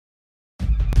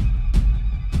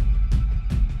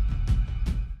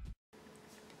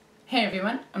Hey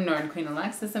everyone, I'm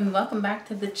NornQueenAlexis and welcome back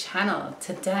to the channel.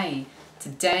 Today,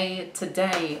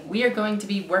 we are going to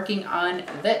be working on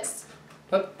this.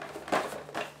 The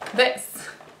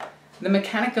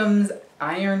Mechanicum's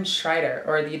Ironstrider,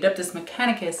 or the Adeptus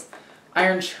Mechanicus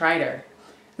Ironstrider.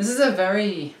 This is a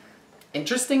very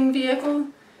interesting vehicle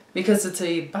because it's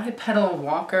a bipedal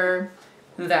walker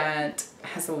that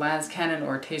has a las cannon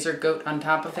or taser goat on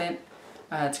top of it.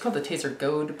 It's called a taser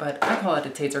goad, but I call it a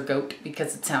taser goat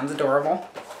because it sounds adorable.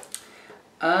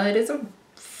 It is a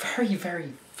very,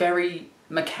 very, very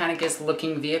Mechanicus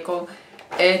looking vehicle.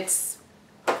 It's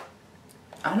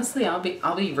honestly, I'll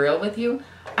be real with you.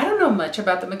 I don't know much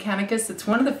about the Mechanicus. It's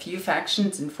one of the few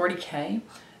factions in 40k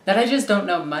that I just don't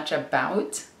know much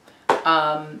about.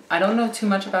 I don't know too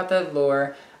much about the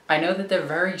lore. I know that they're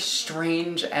very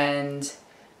strange and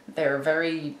they're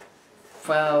very,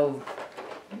 well,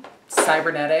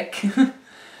 cybernetic.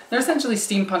 They're essentially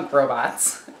steampunk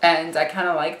robots, and I kind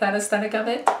of like that aesthetic of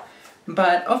it.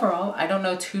 But overall, I don't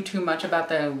know too much about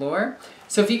the lore.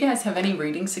 So if you guys have any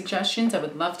reading suggestions, I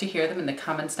would love to hear them in the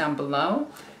comments down below.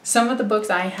 Some of the books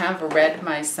I have read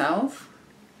myself.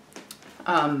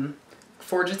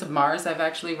 Forges of Mars I've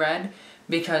actually read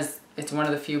because it's one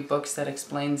of the few books that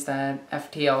explains that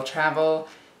FTL travel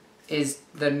is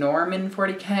the norm in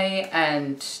 40k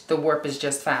and the warp is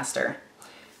just faster,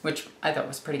 which I thought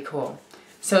was pretty cool.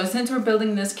 So since we're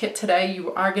building this kit today,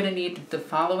 you are going to need the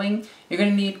following. You're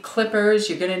going to need clippers,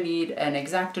 you're going to need an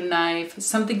X-Acto knife,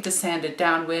 something to sand it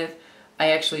down with. I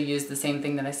actually use the same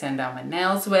thing that I sand down my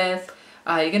nails with.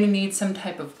 You're going to need some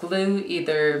type of glue,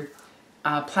 either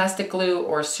plastic glue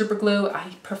or super glue.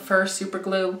 I prefer super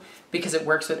glue because it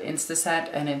works with Instaset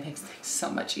and it makes things so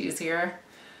much easier.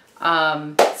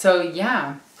 So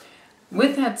yeah.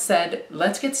 With that said,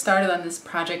 let's get started on this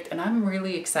project, and I'm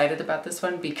really excited about this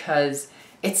one because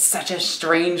it's such a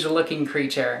strange looking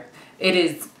creature. It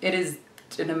is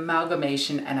an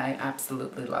amalgamation and I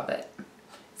absolutely love it.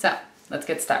 So, let's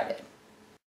get started.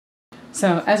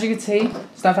 So, as you can see,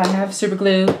 stuff I have: super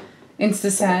glue,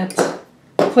 Instaset,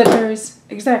 clippers,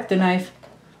 X-Acto knife,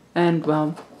 and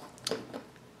well,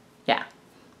 yeah,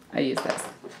 I use this.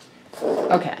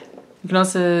 Okay. You can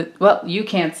also, well, you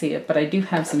can't see it, but I do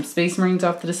have some Space Marines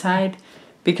off to the side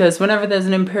because whenever there's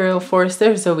an Imperial force,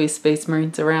 there's always Space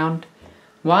Marines around.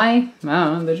 Why? I don't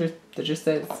know, there just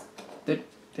is. There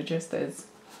just is.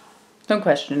 Don't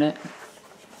question it.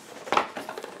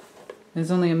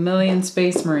 There's only 1 million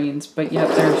Space Marines, but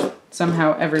yet they're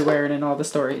somehow everywhere and in all the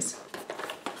stories.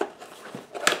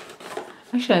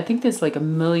 Actually, I think there's like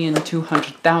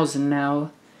 1,200,000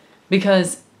 now,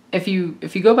 because if you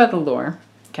go by the lore.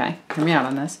 Okay, hear me out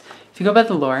on this. If you go by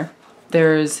the lore,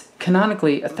 there's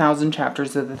canonically 1,000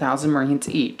 chapters with 1,000 Marines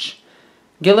each.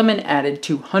 Gilliman added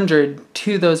 200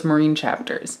 to those Marine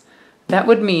chapters. That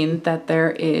would mean that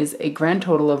there is a grand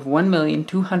total of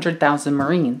 1,200,000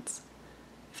 Marines.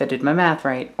 If I did my math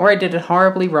right. Or I did it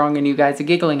horribly wrong and you guys are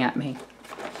giggling at me.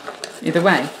 Either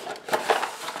way.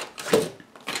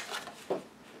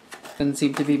 Doesn't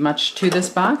seem to be much to this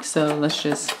box, so let's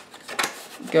just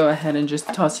go ahead and just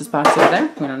toss this box over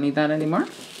there. We don't need that anymore.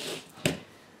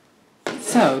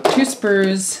 So, 2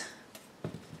 spurs.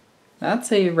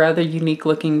 That's a rather unique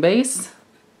looking base.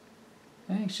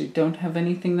 I actually don't have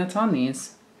anything that's on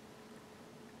these.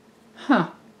 Huh.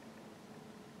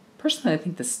 Personally, I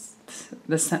think this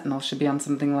Sentinel should be on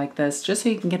something like this, just so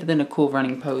you can get it in a cool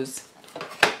running pose.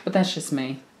 But that's just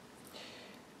me.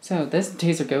 So, there's a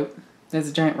taser goat. There's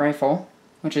a giant rifle,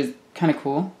 which is kind of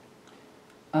cool.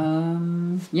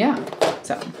 Yeah,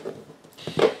 so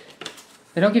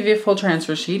they don't give you a full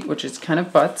transfer sheet, which is kind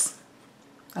of butts.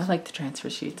 I like the transfer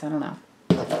sheets, I don't know.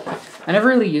 I never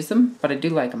really use them, but I do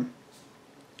like them.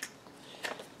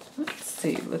 Let's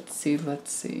see.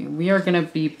 We are going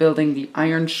to be building the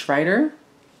Ironstrider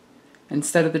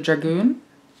instead of the Dragoon.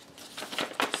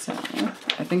 So,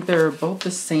 I think they're both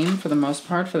the same for the most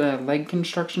part for the leg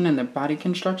construction and the body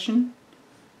construction.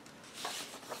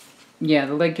 Yeah,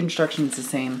 the leg construction is the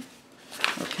same.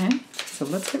 Okay, so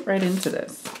let's get right into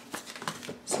this.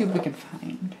 See what we can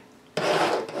find.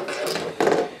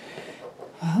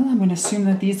 Well, I'm going to assume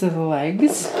that these are the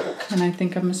legs, and I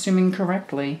think I'm assuming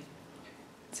correctly.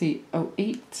 Let's see, oh,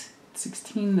 8,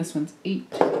 16, this one's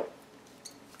 8.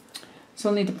 So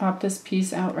I'll need to pop this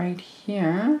piece out right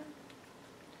here.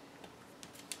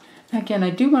 Again,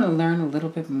 I do want to learn a little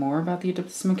bit more about the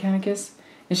Adeptus Mechanicus.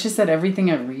 It's just that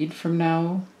everything I read from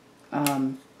now,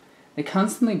 they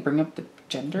constantly bring up the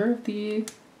gender of the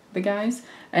guys,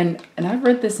 and I've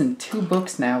read this in 2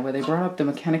 books now where they brought up the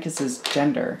Mechanicus's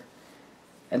gender,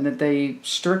 and that they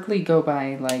strictly go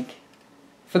by, like,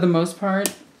 for the most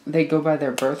part, they go by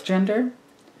their birth gender,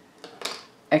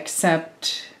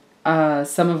 except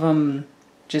some of them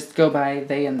just go by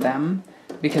they and them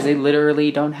because they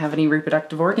literally don't have any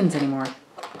reproductive organs anymore.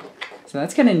 So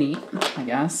that's kind of neat, I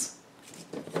guess.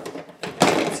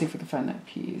 Let's see if we can find that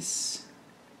piece.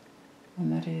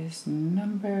 And that is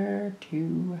number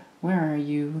 2. Where are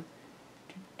you?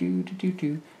 They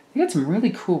got some really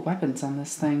cool weapons on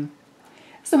this thing.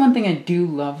 That's the one thing I do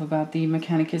love about the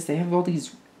Mechanicus. They have all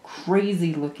these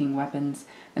crazy looking weapons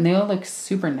and they all look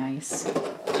super nice.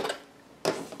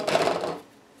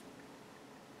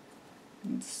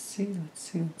 Let's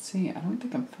see. I don't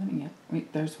think I'm finding it.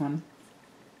 Wait, there's one.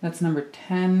 That's number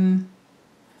 10.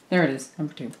 There it is,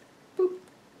 number 2. Boop.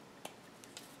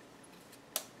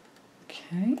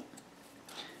 Okay.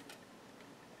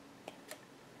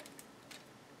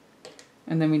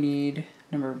 And then we need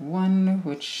number 1,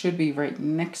 which should be right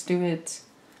next to it.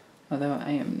 Although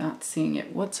I am not seeing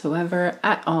it whatsoever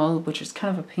at all, which is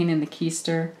kind of a pain in the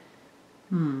keister.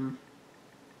 Where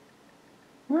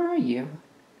are you?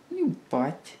 You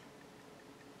butt.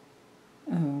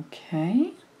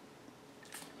 Okay.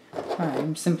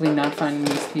 I'm simply not finding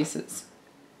these pieces.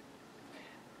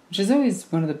 Which is always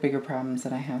one of the bigger problems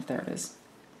that I have. There it is.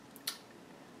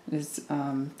 Is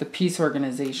the piece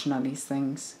organization on these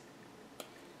things.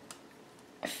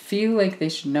 I feel like they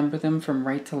should number them from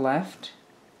right to left.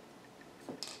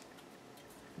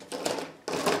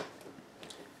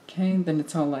 Okay, then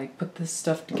it's all like, put this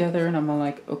stuff together, and I'm all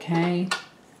like, okay.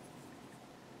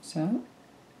 So,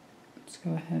 let's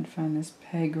go ahead and find this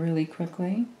peg really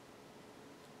quickly.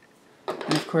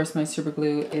 And of course my super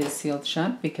glue is sealed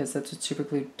shut because that's what super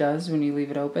glue does when you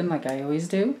leave it open, like I always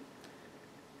do.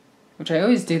 Which I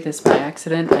always do this by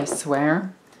accident, I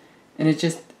swear. And it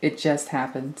just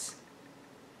happens.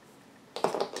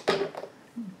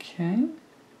 Okay.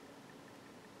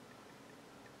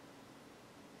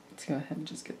 Let's go ahead and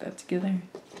just get that together.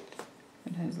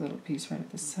 It has a little piece right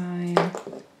at the side.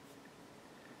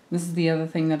 This is the other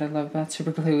thing that I love about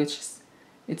super glue, it's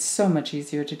so much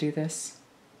easier to do this.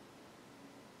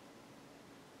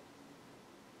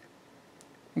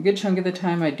 A good chunk of the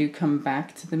time I do come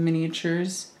back to the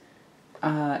miniatures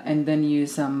and then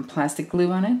use plastic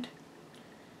glue on it.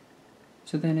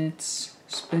 So then it's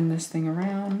spin this thing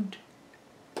around,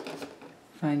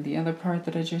 find the other part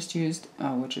that I just used,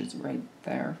 which is right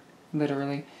there,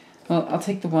 literally. Well, I'll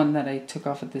take the one that I took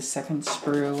off of this second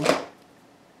sprue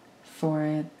for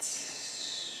it.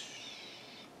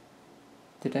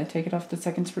 Did I take it off the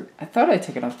second sprue? I thought I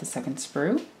took it off the second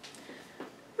sprue.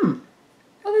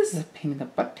 Well, this is a pain in the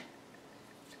butt.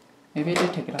 Maybe I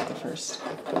did take it off the first.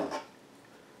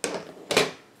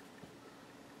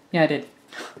 Yeah, I did.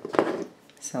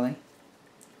 Silly.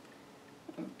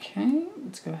 Okay,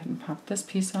 let's go ahead and pop this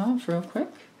piece off real quick.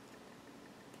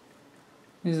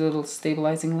 These little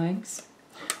stabilizing legs.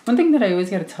 One thing that I always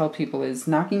got to tell people is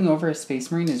knocking over a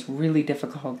Space Marine is really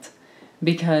difficult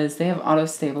because they have auto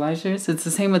stabilizers. It's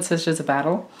the same with Sisters of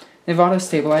Battle. They have auto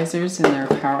stabilizers in their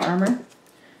power armor,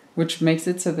 which makes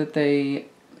it so that they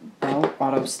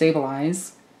auto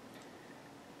stabilize.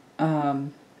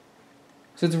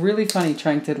 So it's really funny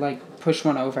trying to like push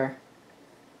one over.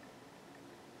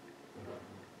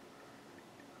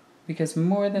 Because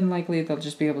more than likely they'll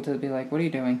just be able to be like, what are you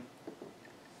doing?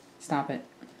 Stop it.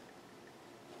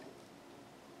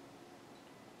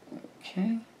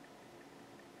 Okay.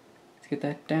 Let's get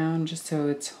that down just so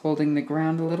it's holding the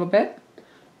ground a little bit.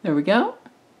 There we go.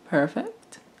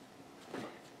 Perfect.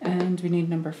 And we need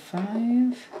number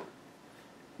 5.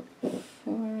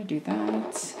 Before I do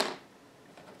that.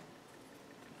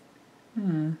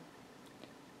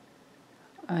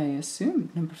 I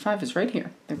assume number 5 is right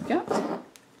here. There we go.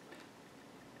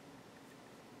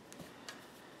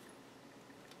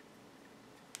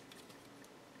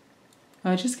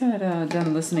 I just got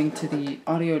done listening to the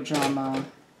audio drama.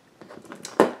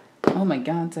 Oh my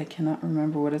god, I cannot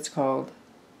remember what it's called.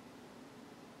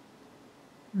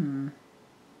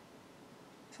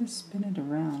 Just spin it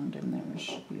around and there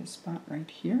should be a spot right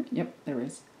here. Yep, there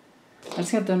is. I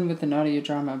just got done with an audio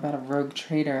drama about a rogue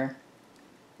trader.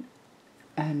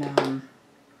 And it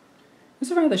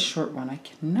was a rather short one. I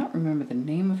cannot remember the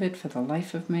name of it for the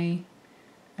life of me.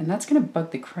 And that's going to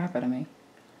bug the crap out of me.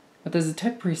 But there's a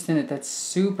tech priest in it that's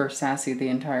super sassy the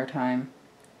entire time.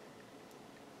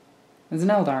 There's an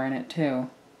Eldar in it too.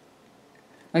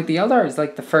 Like the Eldar is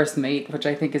like the first mate, which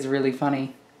I think is really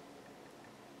funny.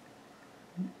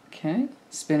 Okay,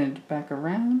 spin it back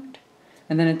around.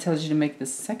 And then it tells you to make the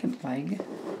second leg,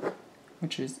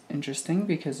 which is interesting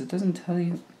because it doesn't tell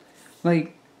you,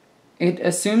 like, it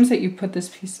assumes that you put this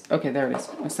piece, okay, there it is,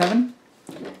 a 7.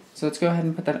 So let's go ahead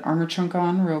and put that armor chunk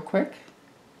on real quick.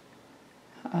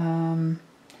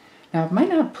 Now, I might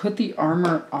not put the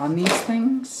armor on these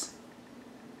things.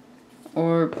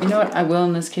 Or, you know what, I will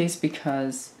in this case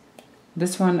because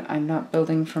this one I'm not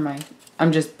building for my...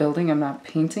 I'm just building, I'm not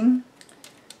painting.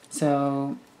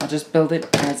 So I'll just build it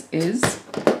as is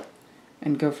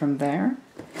and go from there.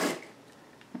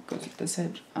 I'll go with this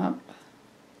edge up.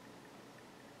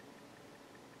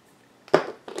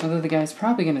 Although the guy's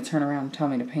probably going to turn around and tell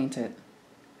me to paint it.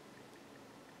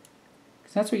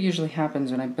 Because that's what usually happens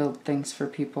when I build things for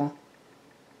people.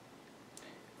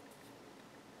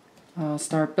 I'll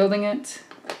start building it.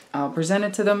 I'll present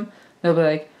it to them. They'll be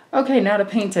like, okay, now to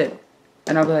paint it.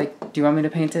 And I'll be like, do you want me to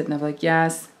paint it? And they'll be like,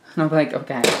 yes. And I'll be like,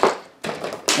 okay.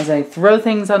 As I throw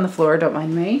things on the floor, don't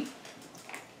mind me.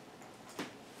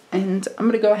 And I'm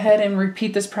going to go ahead and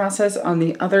repeat this process on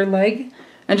the other leg.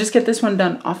 And just get this one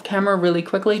done off camera really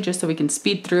quickly, just so we can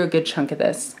speed through a good chunk of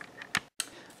this.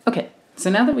 Okay, so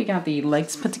now that we got the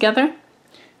legs put together,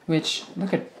 which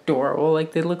look adorable,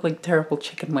 like they look like terrible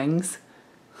chicken wings.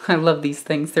 I love these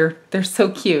things. They're so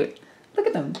cute. Look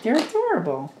at them. They're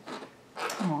adorable.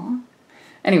 Aww.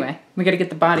 Anyway, we got to get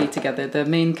the body together, the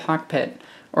main cockpit,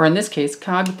 or in this case,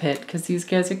 cogpit, because these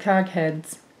guys are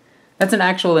cogheads. That's an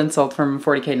actual insult from a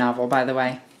 40K novel, by the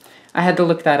way. I had to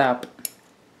look that up.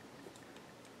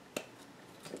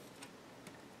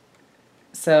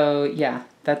 So yeah,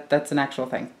 that's an actual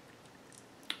thing.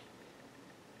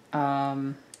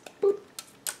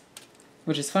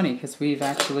 Which is funny, because we've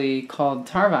actually called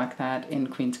Tarvok that in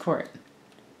Queen's Court.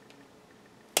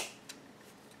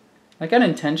 Like,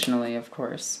 unintentionally, of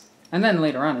course. And then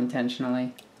later on,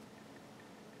 intentionally.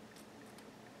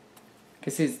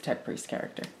 Because he's a tech priest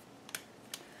character.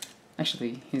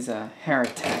 Actually, he's a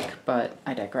heretic, but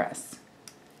I digress.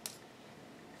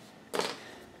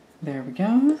 There we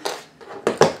go.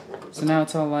 So now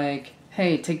it's all like,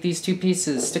 hey, take these two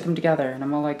pieces, stick them together. And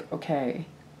I'm all like, okay.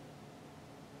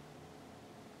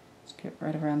 Let's get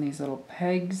right around these little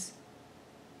pegs.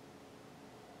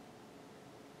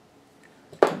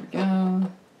 There we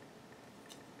go.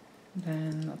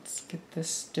 Then let's get this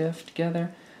stuff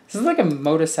together. This is like a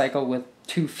motorcycle with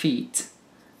 2 feet.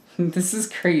 This is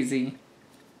crazy.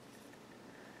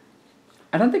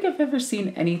 I don't think I've ever seen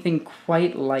anything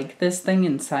quite like this thing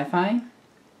in sci-fi.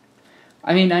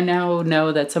 I mean, I now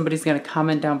know that somebody's going to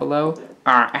comment down below,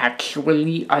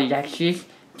 actually, Alexis,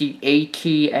 the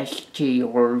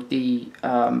ATST, or the,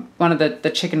 one of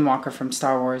the chicken walker from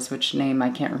Star Wars, which name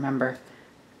I can't remember.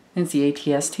 I think it's the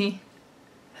ATST.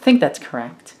 I think that's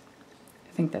correct.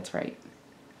 I think that's right.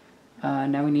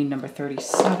 Now we need number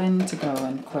 37 to go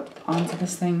and clip onto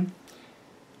this thing.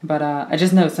 But I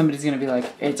just know somebody's going to be like,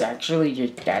 it's actually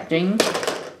just that thing.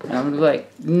 And I'm going to be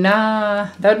like, nah,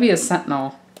 that would be a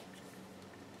Sentinel.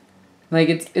 Like,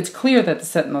 it's clear that the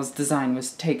Sentinel's design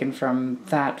was taken from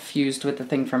that fused with the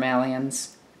thing from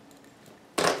Aliens.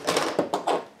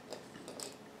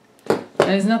 And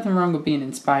there's nothing wrong with being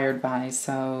inspired by,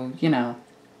 so, you know,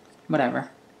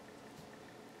 whatever.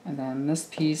 And then this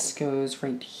piece goes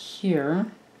right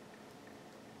here.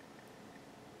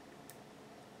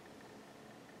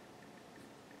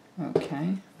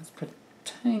 Okay, let's put a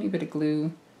tiny bit of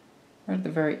glue right at the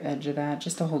very edge of that,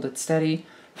 just to hold it steady.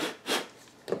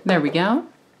 There we go.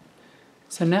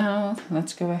 So now,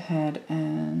 let's go ahead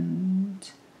and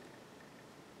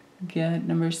get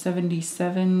number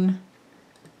 77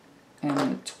 and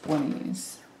the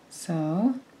 20s.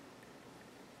 So,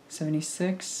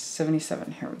 76,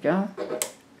 77, here we go.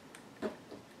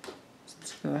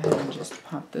 Let's go ahead and just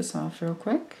pop this off real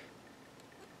quick.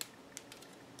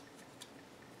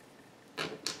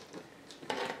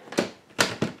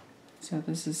 So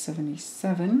this is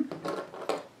 77.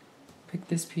 Pick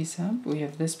this piece up. We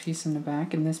have this piece in the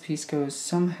back, and this piece goes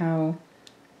somehow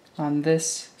on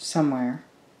this somewhere.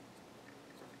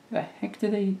 The heck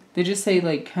did they just say,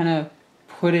 like, kind of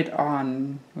put it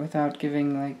on without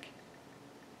giving, like,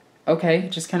 okay,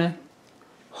 it just kind of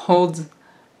holds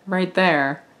right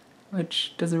there,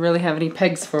 which doesn't really have any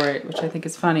pegs for it, which I think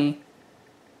is funny.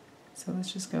 So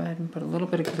let's just go ahead and put a little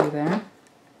bit of glue there.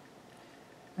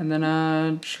 And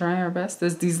then try our best.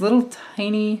 There's these little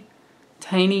tiny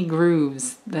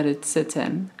grooves that it sits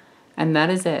in, and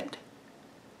that is it.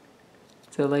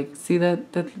 So, like, see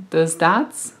those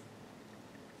dots?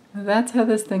 That's how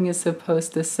this thing is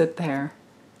supposed to sit there.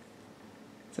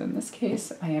 So in this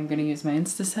case, I am going to use my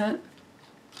Instaset.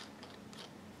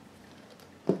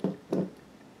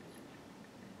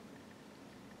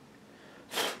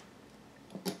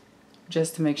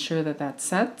 Just to make sure that that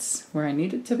sets where I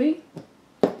need it to be.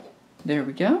 There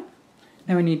we go.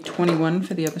 Now we need 21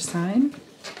 for the other side.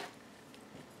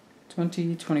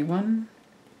 20, 21.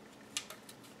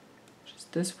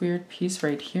 Just this weird piece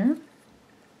right here.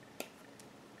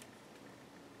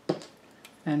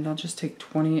 And I'll just take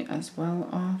 20 as well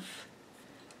off.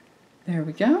 There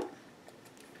we go.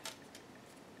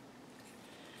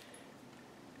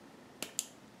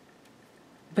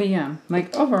 But yeah,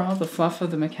 like overall, the fluff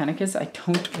of the Mechanicus, I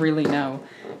don't really know.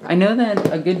 I know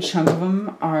that a good chunk of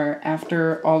them are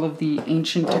after all of the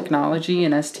ancient technology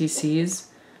and STCs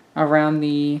around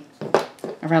the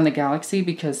galaxy,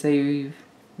 because they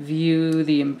view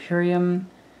the Imperium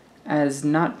as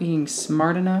not being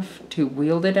smart enough to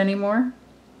wield it anymore.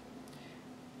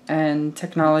 And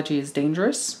technology is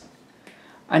dangerous.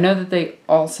 I know that they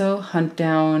also hunt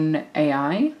down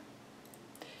AI.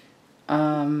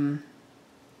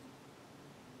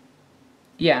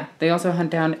 Yeah, they also hunt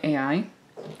down AI.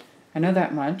 I know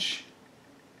that much.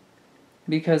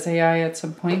 Because AI at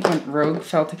some point went rogue,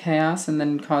 fell to chaos, and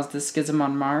then caused the schism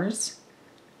on Mars.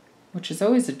 Which is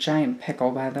always a giant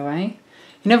pickle, by the way.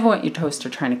 You never want your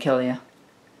toaster trying to kill you.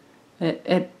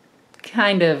 It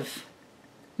kind of...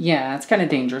 Yeah, it's kind of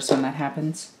dangerous when that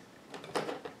happens.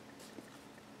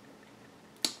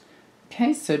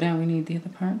 Okay, so now we need the other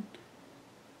part.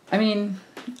 I mean,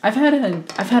 I've had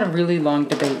a really long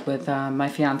debate with my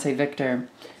fiance Victor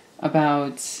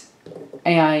about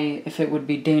AI, if it would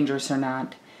be dangerous or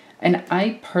not. And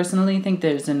I personally think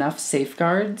there's enough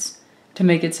safeguards to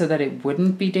make it so that it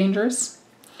wouldn't be dangerous.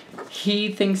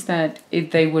 He thinks that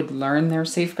if they would learn their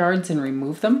safeguards and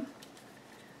remove them.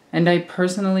 And I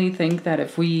personally think that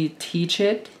if we teach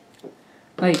it,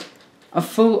 like a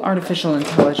full artificial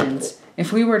intelligence,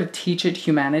 if we were to teach it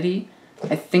humanity,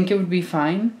 I think it would be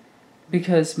fine.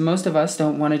 Because most of us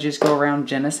don't want to just go around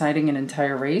genociding an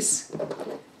entire race.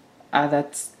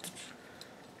 That's,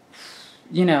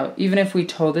 you know, even if we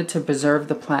told it to preserve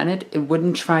the planet, it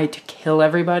wouldn't try to kill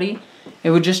everybody.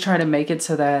 It would just try to make it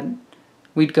so that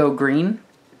we'd go green.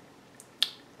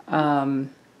 But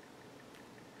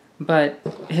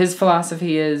his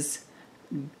philosophy is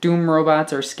doom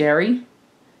robots are scary.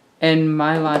 And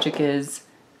my logic is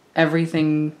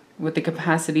everything with the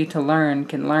capacity to learn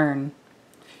can learn.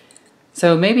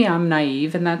 So maybe I'm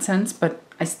naive in that sense, but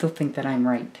I still think that I'm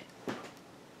right.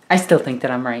 I still think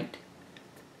that I'm right.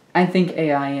 I think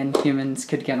AI and humans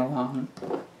could get along.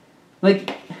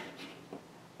 Like,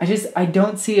 I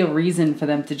don't see a reason for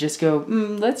them to just go,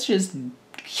 let's just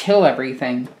kill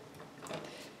everything.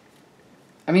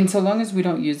 I mean, so long as we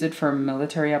don't use it for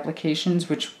military applications,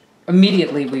 which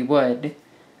immediately we would.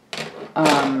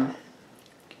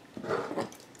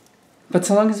 But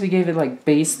so long as we gave it, like,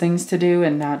 base things to do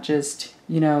and not just,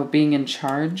 you know, being in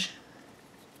charge.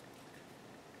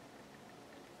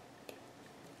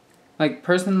 Like,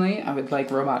 personally, I would like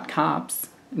robot cops.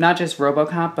 Not just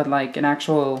RoboCop, but, like, an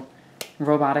actual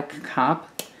robotic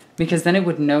cop. Because then it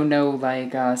would know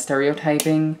like,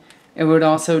 stereotyping. It would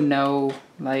also know,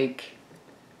 like...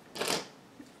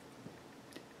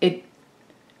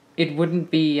 It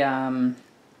wouldn't be,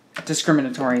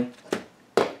 discriminatory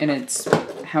in its...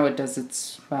 how it does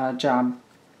its job.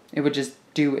 It would just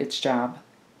do its job.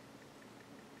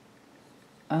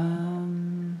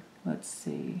 Let's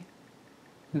see.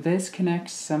 This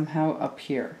connects somehow up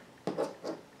here.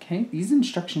 Okay, these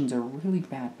instructions are really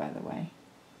bad, by the way.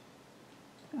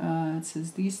 It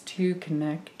says these two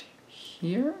connect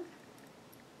here.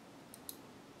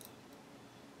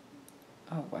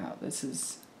 Oh wow, this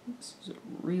is a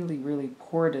really, really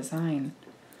poor design.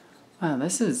 Wow,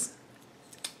 this is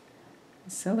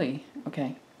silly.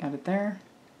 Okay, got it there.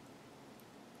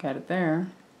 Got it there.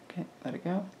 Okay, let it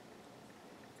go.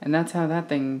 And that's how that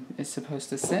thing is supposed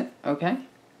to sit. Okay.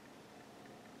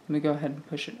 Let me go ahead and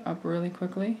push it up really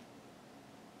quickly.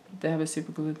 Dab a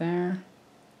super glue there.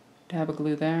 Dab a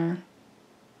glue there.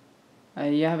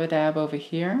 You have a dab over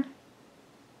here.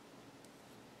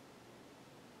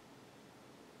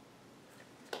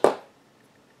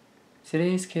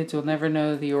 Today's kids will never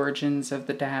know the origins of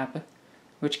the dab,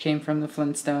 which came from the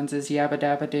Flintstones as Yabba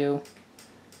Dabba Doo.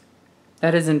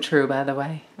 That isn't true, by the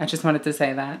way. I just wanted to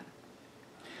say that.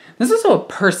 There's also a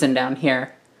person down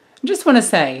here. I just want to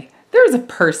say, there is a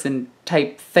person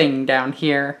type thing down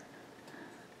here.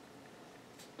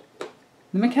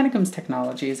 The Mechanicum's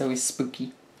technology is always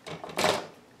spooky.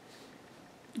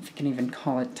 If you can even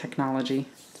call it technology.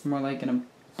 It's more like an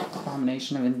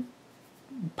abomination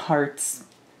of parts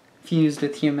fused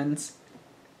with humans.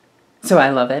 So I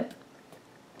love it.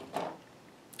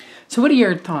 So what are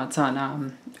your thoughts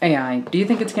on AI? Do you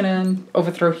think it's going to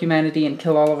overthrow humanity and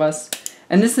kill all of us?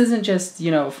 And this isn't just,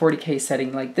 you know, a 40K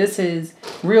setting. Like, this is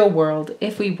real world.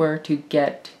 If we were to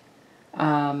get,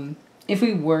 if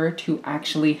we were to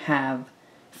actually have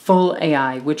full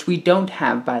AI, which we don't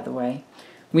have, by the way.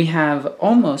 We have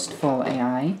almost full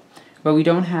AI, but we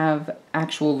don't have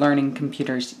actual learning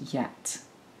computers yet.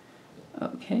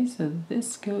 Okay, so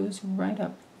this goes right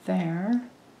up there.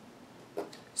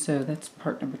 So that's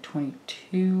part number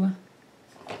 22.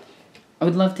 I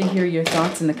would love to hear your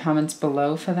thoughts in the comments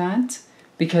below for that,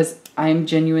 because I'm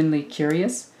genuinely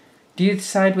curious. Do you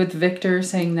side with Victor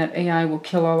saying that AI will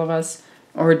kill all of us,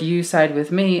 or do you side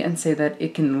with me and say that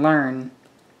it can learn?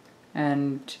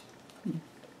 And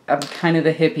I'm kind of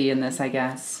the hippie in this, I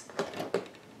guess.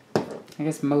 I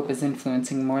guess Mope is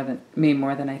influencing me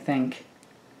more than I think.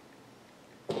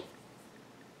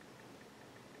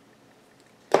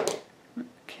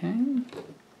 Okay.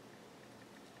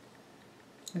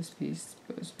 This piece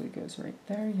supposedly goes right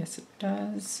there. Yes, it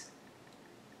does.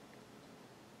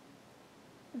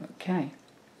 Okay.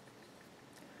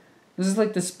 This is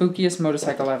like the spookiest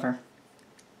motorcycle ever.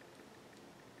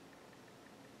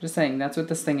 Just saying, that's what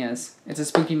this thing is. It's a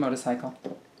spooky motorcycle.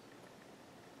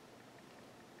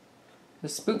 The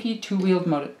spooky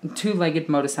two-legged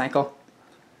motorcycle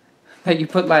that you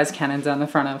put las cannons on the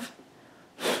front of.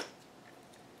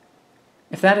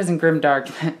 If that isn't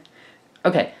grimdark, then...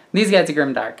 Okay, these guys are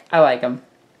grimdark. I like them.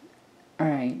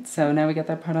 Alright, so now we got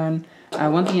that part on. I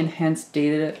want the enhanced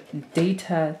data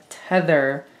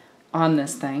tether on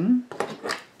this thing.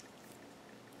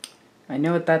 I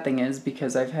know what that thing is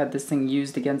because I've had this thing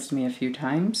used against me a few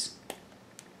times.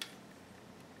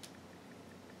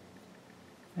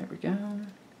 There we go.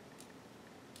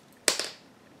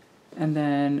 And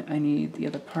then I need the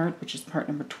other part, which is part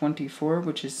number 24,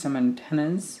 which is some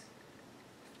antennas.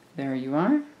 There you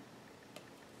are.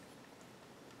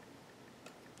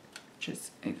 Which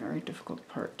is a very difficult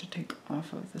part to take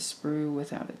off of the sprue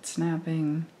without it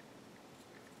snapping.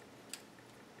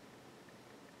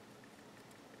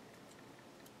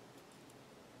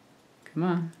 Come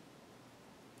on.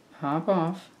 Hop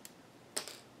off.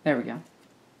 There we go.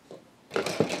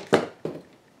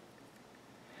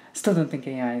 Still don't think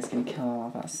AI is going to kill all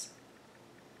of us.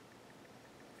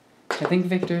 I think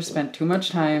Victor spent too much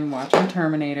time watching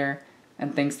Terminator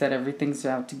and thinks that everything's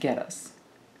out to get us.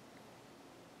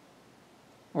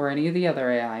 Or any of the other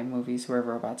AI movies where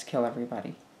robots kill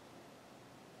everybody.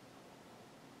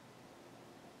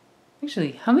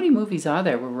 Actually, how many movies are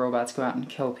there where robots go out and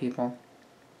kill people?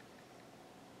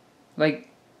 Like,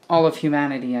 all of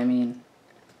humanity, I mean.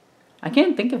 I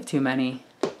can't think of too many,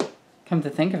 come to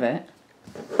think of it.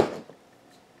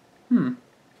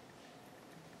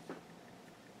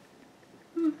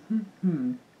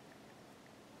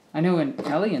 I know when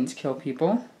aliens kill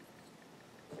people.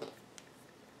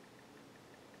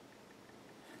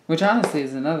 Which honestly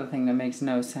is another thing that makes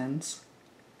no sense.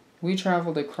 We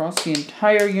traveled across the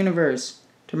entire universe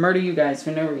to murder you guys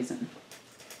for no reason.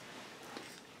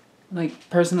 Like,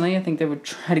 personally, I think they would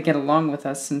try to get along with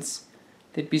us since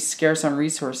they'd be scarce on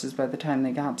resources by the time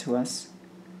they got to us.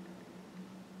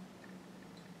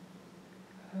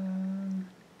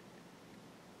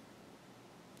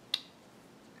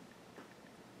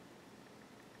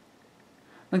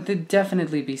 Like, they'd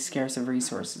definitely be scarce of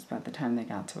resources by the time they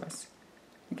got to us.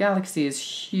 The galaxy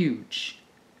is huge.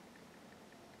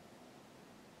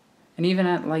 And even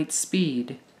at light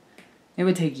speed, it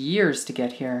would take years to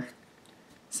get here.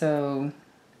 So,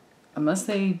 unless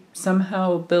they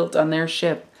somehow built on their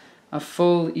ship a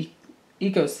full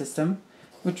ecosystem,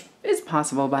 which is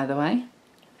possible, by the way,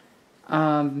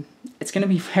 it's going to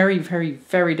be very, very,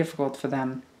 very difficult for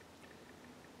them.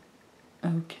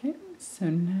 Okay, so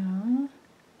now...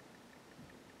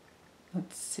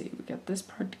 Let's see, we got this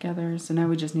part together, so now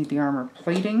we just need the armor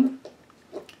plating,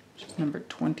 which is number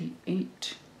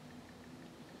 28.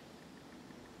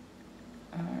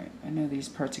 Alright, I know these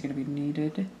parts are going to be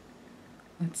needed.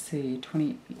 Let's see,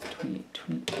 28, 28,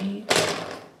 28.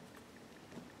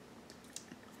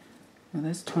 Well,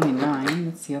 that's 29,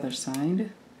 that's the other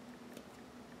side.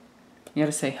 You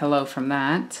gotta say hello from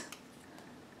that.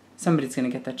 Somebody's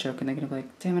going to get that joke and they're going to be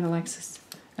like, damn it, Alexis.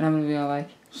 And I'm going to be all like,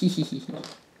 hee hee hee hee.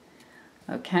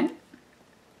 Okay.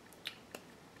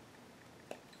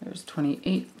 There's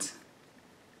 28.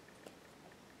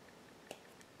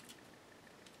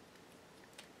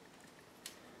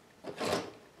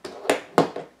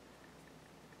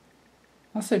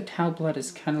 Also, Tau blood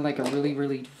is kind of like a really,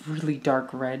 really, really dark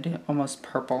red, almost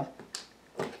purple.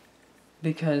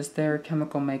 Because their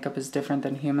chemical makeup is different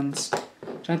than humans,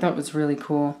 which I thought was really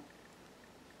cool.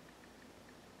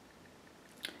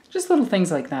 Just little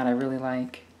things like that I really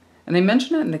like. And they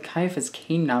mention it in the Caiaphas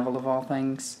Cain novel, of all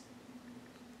things.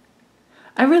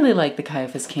 I really like the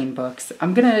Caiaphas Cain books.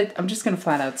 I'm just gonna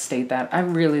flat out state that. I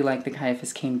really like the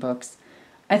Caiaphas Cain books.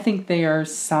 I think they are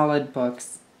solid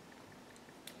books.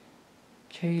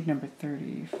 Okay, number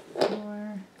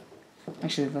 34.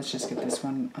 Actually, let's just get this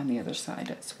one on the other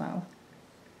side as well.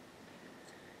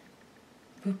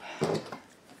 Boop.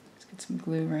 Let's get some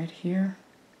glue right here.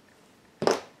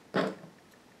 There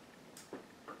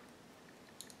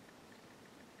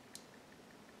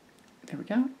we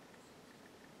go.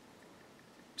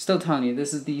 Still telling you,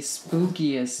 this is the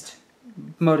spookiest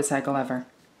motorcycle ever.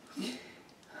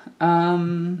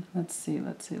 Let's see.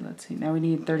 Now we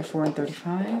need 34 and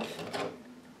 35.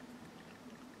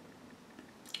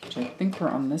 Which I think we're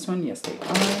on this one. Yes, they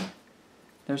are.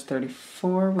 There's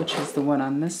 34, which is the one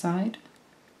on this side.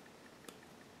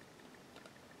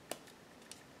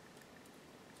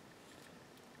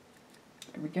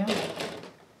 There we go.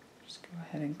 Just go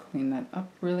ahead and clean that up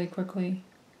really quickly.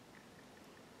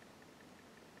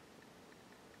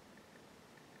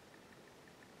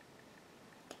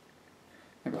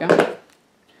 There we go.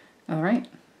 All right,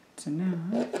 so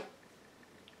now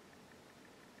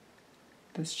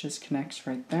this just connects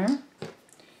right there.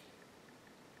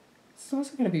 It's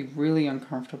also going to be really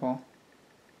uncomfortable.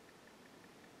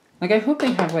 Like, I hope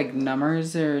they have like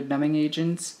numbers or numbing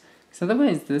agents, because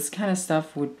otherwise this kind of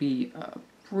stuff would be a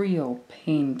real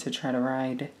pain to try to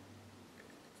ride.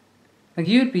 Like,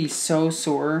 you'd be so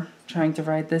sore trying to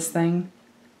ride this thing.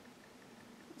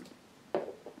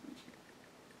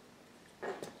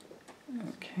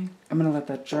 Okay, I'm going to let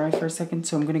that dry for a second,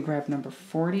 so I'm going to grab number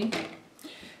 40,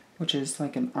 which is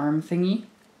like an arm thingy.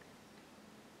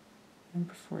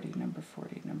 Number 40, number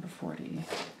 40, number 40.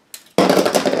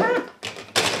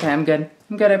 Okay, I'm good.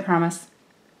 I'm good, I promise.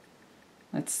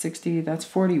 That's 60, that's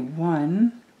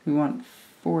 41. We want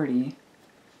 40.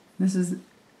 This is,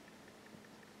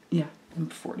 yeah,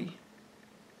 number 40.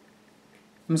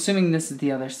 I'm assuming this is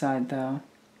the other side, though.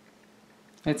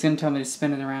 It's going to tell me to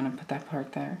spin it around and put that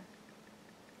part there.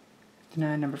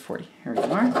 No, number 40. Here we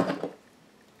are.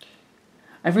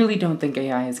 I really don't think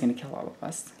AI is going to kill all of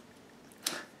us.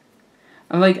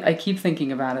 I keep thinking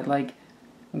about it, like,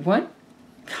 what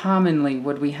commonly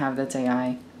would we have that's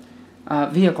AI?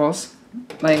 Vehicles.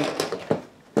 Like,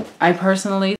 I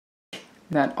personally think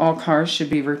that all cars should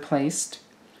be replaced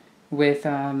with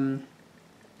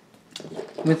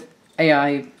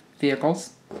AI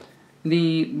vehicles.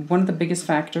 One of the biggest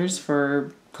factors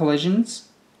for collisions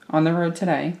on the road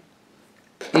today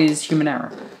is human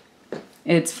error.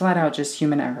 It's flat out just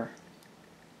human error.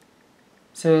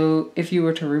 So if you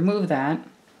were to remove that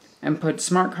and put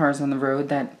smart cars on the road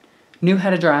that knew how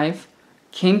to drive,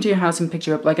 came to your house and picked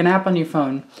you up like an app on your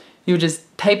phone, you would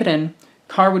just type it in,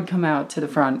 car would come out to the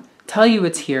front, tell you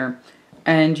it's here,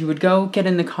 and you would go get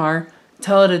in the car,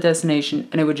 tell it a destination,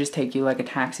 and it would just take you like a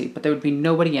taxi, but there would be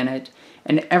nobody in it,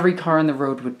 and every car on the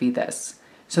road would be this.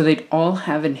 So they'd all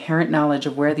have inherent knowledge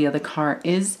of where the other car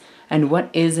is and what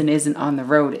is and isn't on the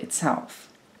road itself.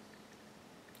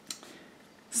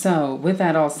 So, with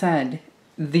that all said,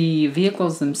 the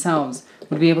vehicles themselves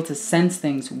would be able to sense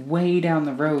things way down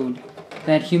the road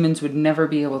that humans would never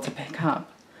be able to pick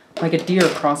up. Like a deer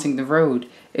crossing the road,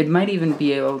 it might even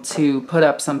be able to put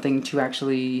up something to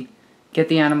actually get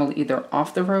the animal either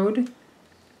off the road,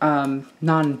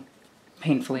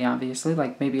 non-painfully obviously,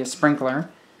 like maybe a sprinkler,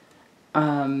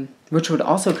 which would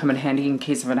also come in handy in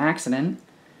case of an accident.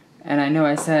 And I know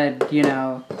I said, you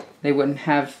know, they wouldn't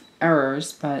have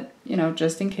errors, but, you know,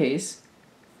 just in case.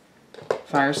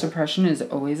 Fire suppression is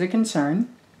always a concern.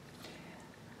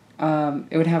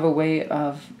 It would have a way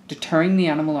of deterring the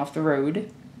animal off the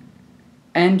road,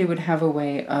 and it would have a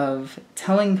way of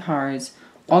telling cars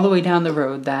all the way down the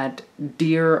road that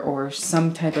deer or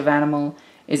some type of animal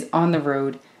is on the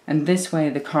road, and this way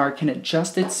the car can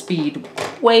adjust its speed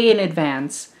way in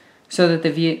advance so that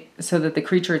the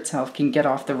creature itself can get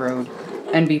off the road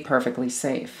and be perfectly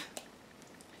safe.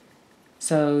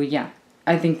 So yeah,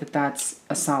 I think that that's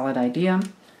a solid idea,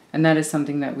 and that is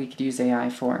something that we could use AI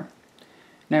for.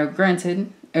 Now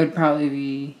granted, it would probably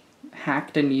be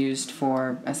hacked and used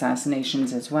for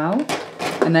assassinations as well,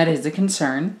 and that is a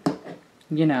concern.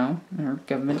 You know, our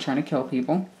government trying to kill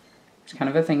people. It's kind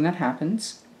of a thing that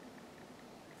happens.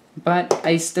 But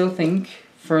I still think,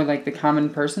 for like the common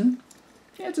person,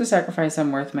 yeah, it's a sacrifice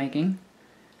I'm worth making.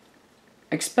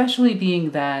 Especially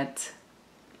being that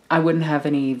I wouldn't have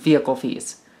any vehicle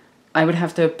fees. I would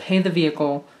have to pay the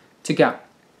vehicle to go,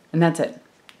 and that's it.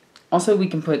 Also, we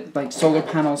can put like solar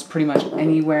panels pretty much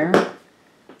anywhere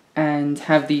and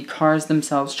have the cars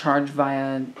themselves charged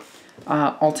via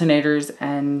alternators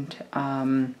and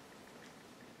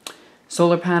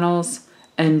solar panels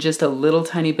and just a little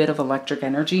tiny bit of electric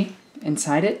energy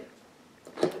inside it.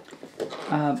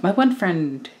 My one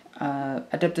friend,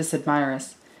 Adeptus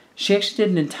Imerious, she actually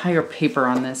did an entire paper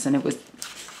on this, and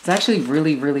it's actually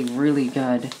really, really, really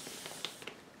good.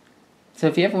 So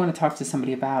if you ever want to talk to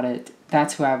somebody about it,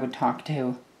 that's who I would talk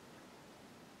to.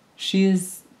 She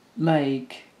is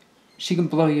like, she can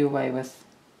blow you away with,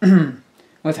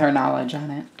 with her knowledge on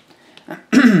it.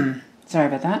 Sorry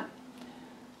about that.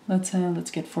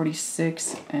 Let's get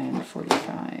 46 and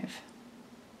 45.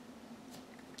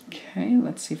 Okay,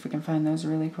 let's see if we can find those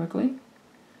really quickly.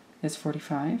 There's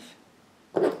 45.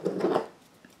 There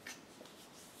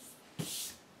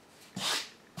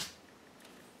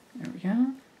we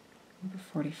go. Number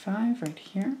 45 right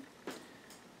here.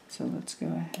 So let's go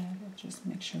ahead and just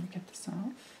make sure we get this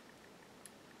off.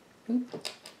 Boop.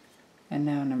 And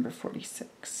now number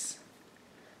 46.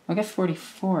 I'll get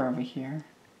 44 over here.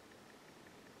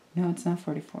 No, it's not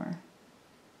 44.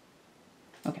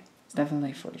 Okay, it's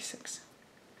definitely 46.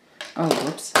 Oh,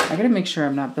 whoops. I gotta make sure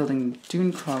I'm not building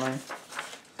Dune Crawler.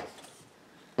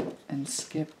 And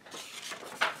skip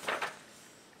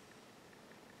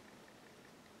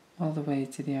all the way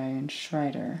to the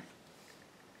Ironstrider.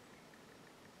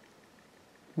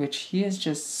 Which he is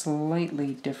just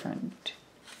slightly different.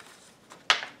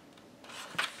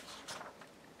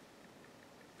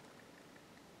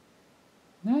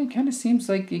 No, it kind of seems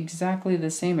like exactly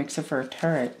the same except for a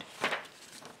turret.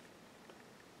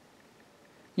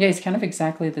 Yeah, he's kind of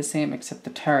exactly the same except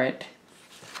the turret.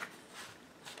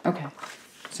 Okay,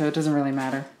 so it doesn't really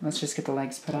matter. Let's just get the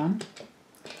legs put on.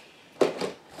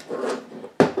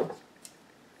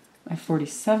 I have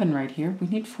 47 right here. We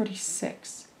need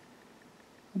 46.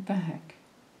 What the heck?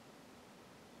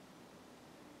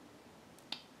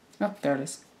 Oh, there it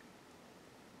is.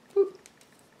 Boop.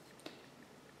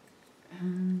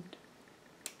 And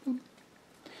boop.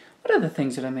 What other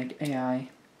things did I make AI?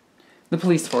 The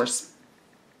police force.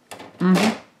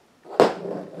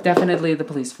 Definitely the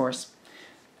police force.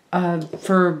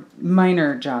 For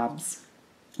minor jobs.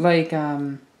 Like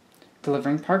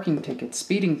delivering parking tickets,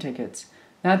 speeding tickets,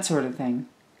 that sort of thing.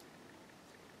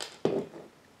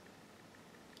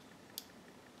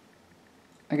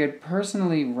 I could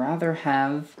personally rather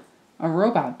have a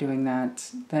robot doing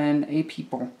that than a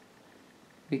people.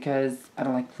 Because I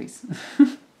don't like police.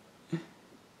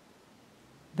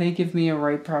 They give me a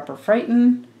right proper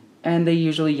frighten, and they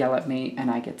usually yell at me, and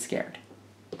I get scared.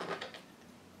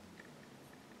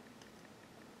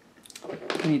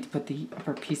 I need to put the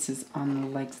upper pieces on the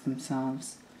legs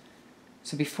themselves.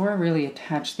 So before I really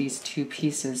attach these two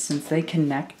pieces, since they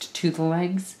connect to the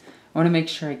legs, I want to make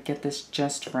sure I get this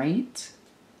just right.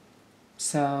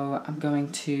 So I'm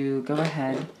going to go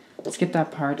ahead, skip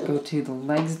that part, go to the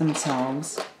legs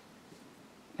themselves.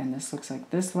 And this looks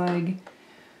like this leg.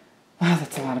 Wow,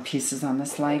 that's a lot of pieces on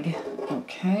this leg.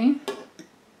 Okay.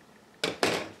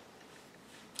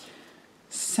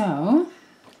 So,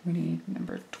 we need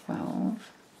number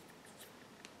 12.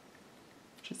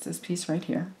 Which is this piece right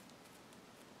here.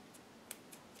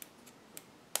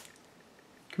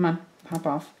 Come on, pop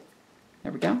off.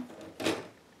 There we go.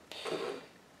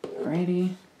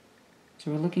 Alrighty.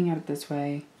 So we're looking at it this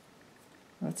way.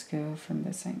 Let's go from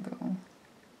this angle.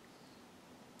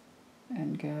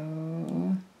 And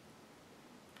go...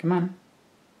 Come on.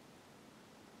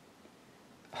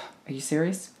 Are you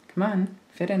serious? Come on,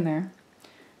 fit in there.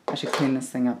 I should clean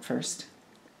this thing up first.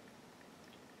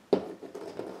 There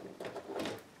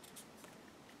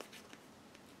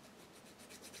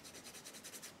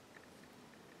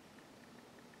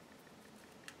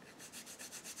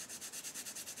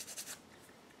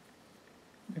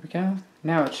we go.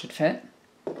 Now it should fit.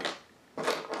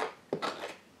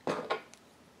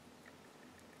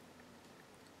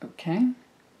 Okay.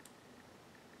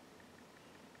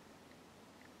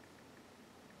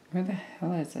 Where the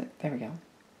hell is it? There we go.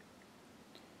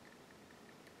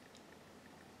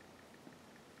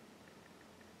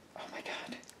 Oh my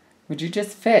god. Would you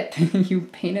just fit? You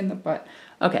pain in the butt.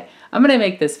 Okay, I'm gonna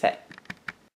make this fit.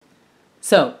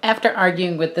 So, after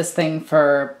arguing with this thing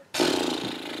for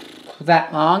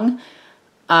that long,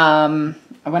 I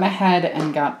went ahead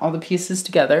and got all the pieces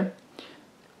together.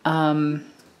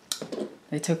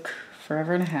 They took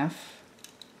forever and a half.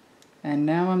 And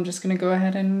now I'm just going to go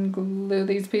ahead and glue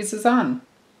these pieces on.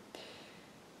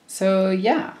 So,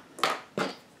 yeah.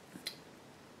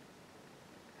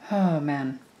 Oh,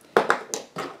 man.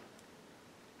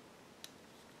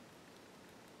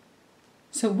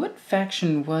 So what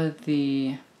faction was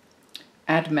the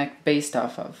AdMech based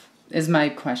off of, is my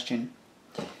question.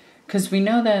 Because we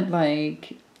know that,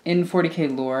 like, in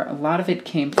 40k lore, a lot of it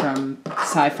came from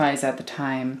sci-fis at the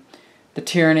time. The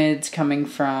Tyranids coming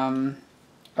from...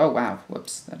 Oh, wow.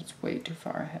 Whoops. That is way too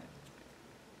far ahead.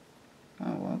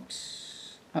 Oh,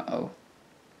 whoops. Uh-oh.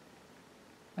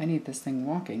 I need this thing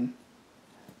walking.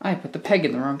 I put the peg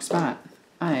in the wrong spot.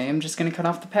 I am just going to cut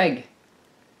off the peg. Here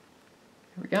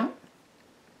we go.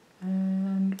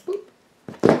 And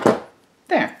boop.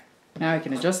 There. Now I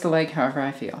can adjust the leg however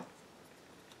I feel.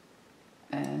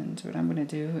 And what I'm going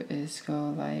to do is go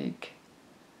like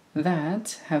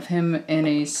that, have him in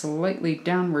a slightly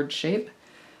downward shape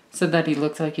so that he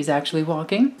looks like he's actually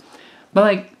walking. But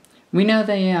like, we know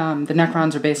the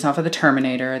Necrons are based off of the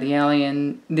Terminator, the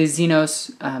Alien, the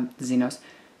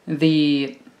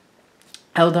the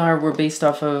Eldar were based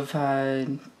off of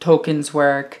Tolkien's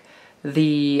work,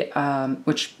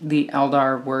 which the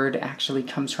Eldar word actually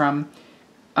comes from.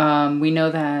 We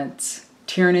know that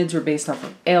Tyranids were based off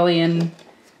of Alien,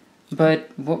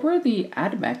 but what were the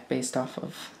Admech based off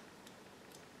of?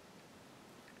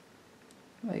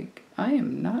 Like, I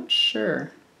am not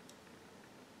sure.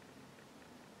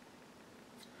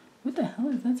 What the hell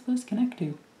is that supposed to connect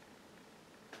to?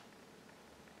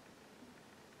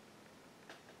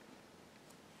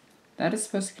 That is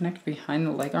supposed to connect behind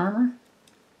the leg armor?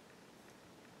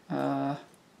 I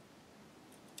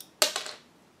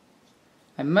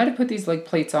might have put these leg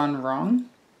plates on wrong.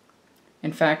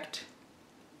 In fact,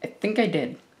 I think I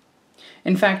did.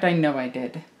 In fact, I know I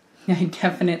did. I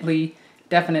definitely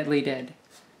did.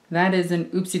 That is an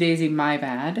oopsie daisy, my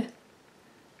bad.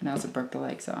 And I also broke the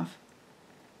legs off.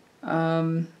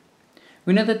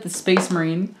 We know that the Space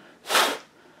Marine,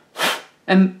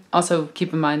 and also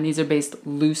keep in mind these are based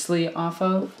loosely off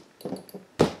of.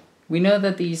 We know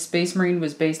that the Space Marine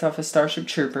was based off of Starship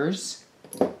Troopers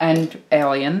and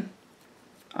Alien.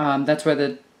 That's where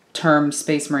the term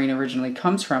Space Marine originally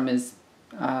comes from, is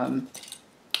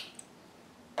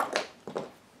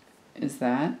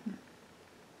that.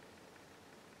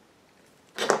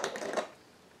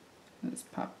 This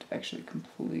popped actually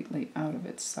completely out of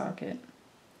its socket.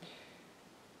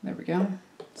 There we go.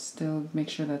 Still make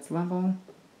sure that's level.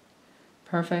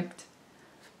 Perfect.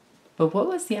 But what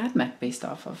was the Admech based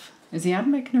off of? Is the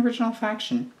Admech an original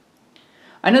faction?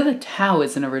 I know the Tau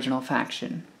is an original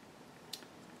faction.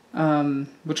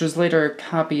 Which was later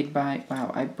copied by...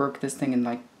 Wow, I broke this thing in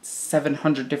like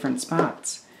 700 different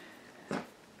spots.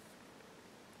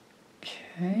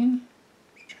 Okay.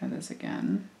 Let's try this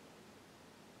again.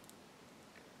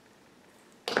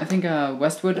 I think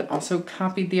Westwood also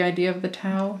copied the idea of the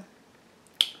Tau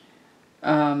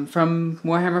from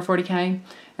Warhammer 40k,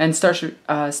 and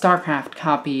StarCraft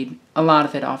copied a lot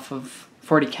of it off of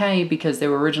 40k because they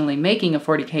were originally making a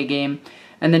 40k game,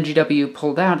 and then GW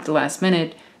pulled out at the last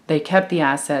minute. They kept the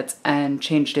assets and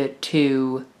changed it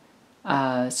to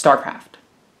StarCraft.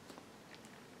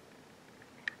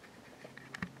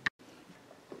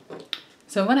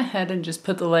 So I went ahead and just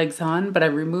put the legs on, but I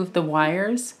removed the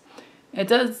wires. It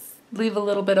does leave a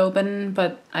little bit open,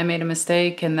 but I made a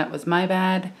mistake and that was my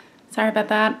bad. Sorry about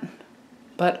that.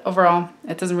 But overall,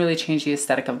 it doesn't really change the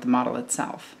aesthetic of the model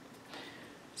itself.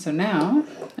 So now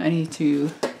I need to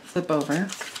flip over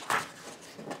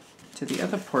to the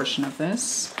other portion of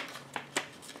this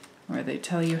where they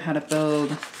tell you how to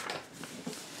build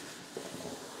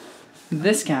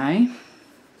this guy.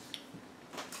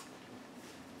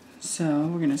 So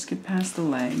we're going to skip past the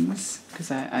legs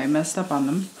because I messed up on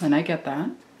them, and I get that.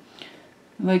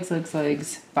 Legs,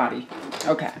 body.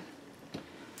 Okay.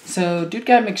 So dude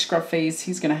got a mixed scruff face.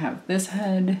 He's going to have this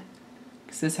head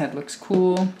because this head looks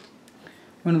cool.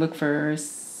 I'm going to look for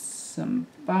some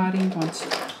body. Once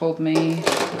told me,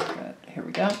 but here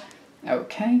we go.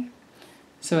 Okay.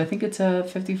 So I think it's a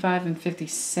 55 and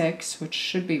 56, which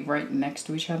should be right next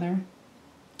to each other.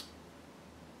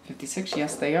 56,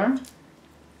 yes they are.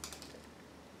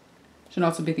 Should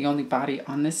also be the only body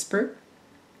on this sprue.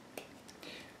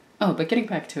 Oh, but getting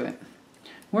back to it.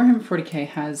 Warhammer 40k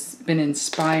has been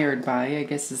inspired by, I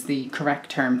guess is the correct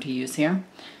term to use here,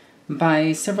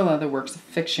 by several other works of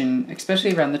fiction,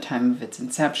 especially around the time of its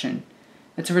inception.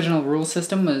 Its original rule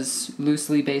system was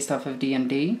loosely based off of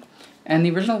D&D, and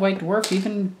the original White Dwarf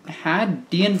even had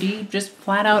D&D just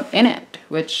flat out in it,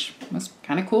 which was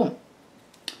kind of cool.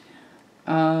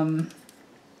 I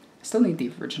still need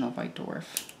the original White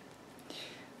Dwarf.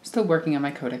 Still working on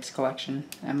my Codex collection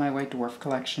and my White Dwarf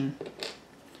collection.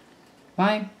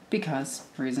 Why? Because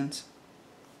reasons.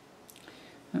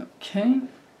 Okay.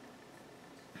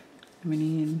 We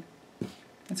need...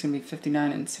 That's going to be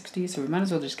 59 and 60, so we might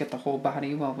as well just get the whole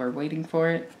body while we're waiting for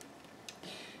it.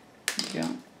 There we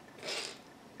go.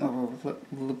 While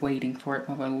we're waiting for it,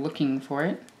 while we're looking for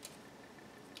it.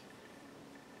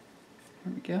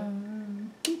 There we go.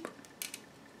 Boop.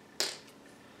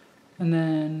 And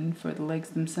then for the legs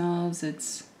themselves,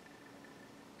 it's,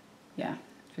 yeah,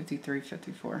 53,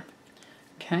 54.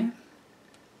 Okay.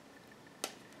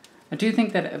 I do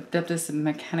think that Adeptus and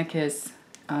Mechanicus,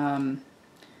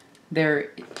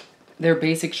 their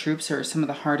basic troops are some of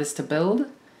the hardest to build,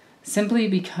 simply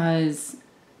because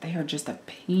they are just a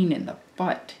pain in the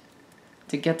butt.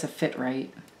 to get to fit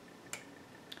right.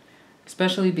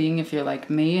 Especially being if you're like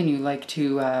me and you like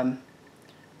to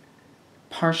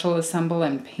partial assemble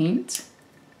and paint,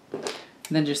 and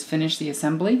then just finish the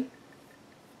assembly.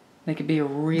 They could be a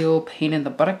real pain in the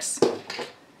buttocks.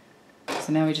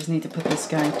 So now we just need to put this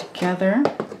guy together.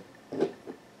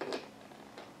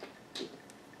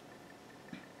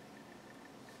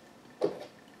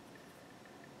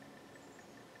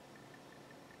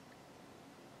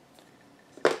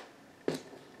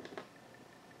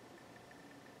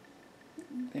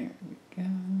 There we go.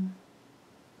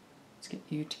 Let's get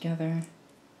you together.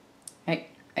 Hey,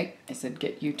 I said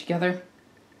get you together.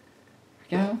 There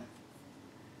we go.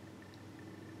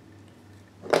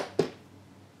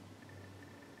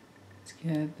 Let's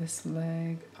get this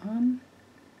leg on.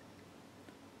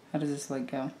 How does this leg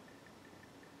go?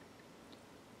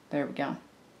 There we go.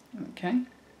 Okay.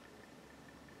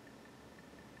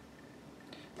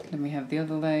 Then we have the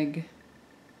other leg.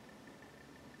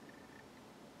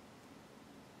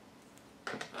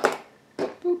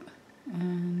 Boop.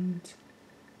 And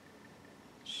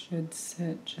should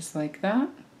sit just like that.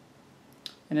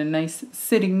 In a nice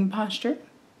sitting posture,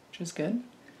 which is good.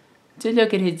 So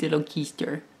look at his little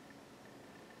keister.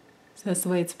 So that's the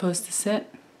way it's supposed to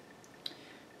sit.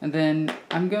 And then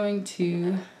I'm going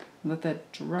to let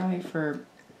that dry for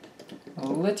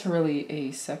literally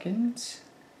a second.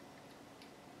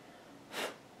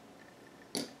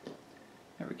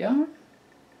 There we go.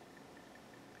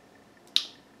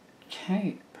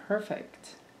 Okay,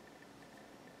 perfect.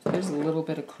 So there's a little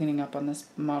bit of cleaning up on this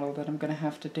model that I'm going to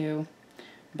have to do.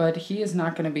 But he is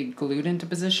not going to be glued into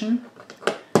position.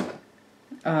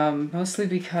 Mostly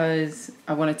because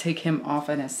I want to take him off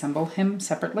and assemble him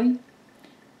separately.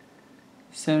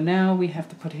 So now we have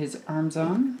to put his arms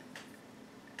on.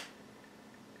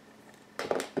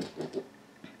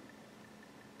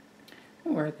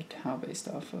 Where are the tau based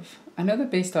off of? I know they're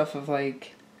based off of,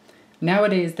 like,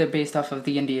 nowadays they're based off of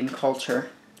the Indian culture,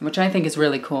 which I think is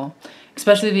really cool.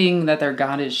 Especially being that their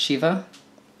god is Shiva,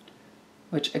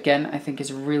 which again I think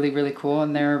is really, really cool.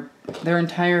 And their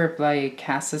entire, like,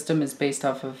 caste system is based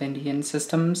off of Indian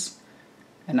systems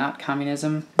and not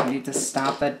communism. We need to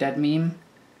stop that dead meme.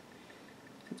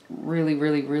 It's really,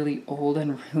 really, really old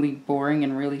and really boring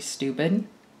and really stupid.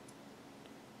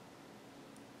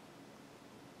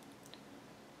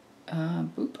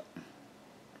 Boop.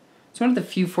 It's one of the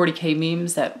few 40k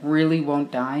memes that really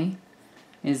won't die,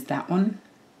 is that one.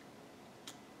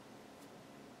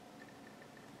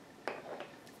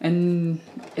 And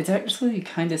it's actually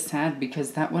kind of sad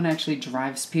because that one actually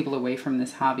drives people away from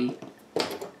this hobby.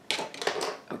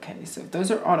 Okay, so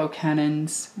those are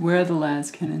autocannons. Where are the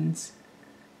las cannons?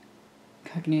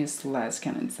 Cognius las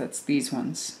cannons, that's these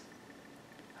ones.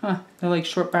 Huh, they're like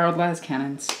short-barreled las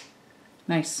cannons.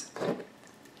 Nice.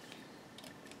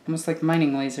 Almost like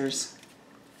mining lasers.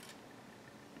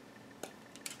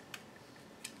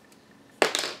 I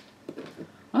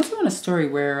also want a story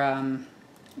where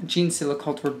Genestealer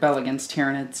cult rebel against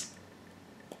Tyranids.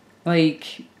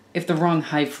 Like, if the wrong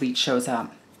hive fleet shows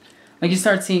up. Like, you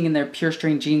start seeing in their pure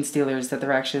strain Genestealers that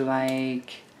they're actually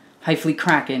like Hive Fleet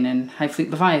Kraken and Hive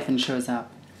Fleet Leviathan shows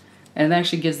up. And it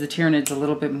actually gives the Tyranids a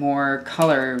little bit more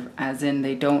color, as in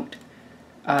they don't,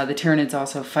 the Tyranids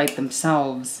also fight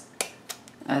themselves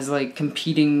as like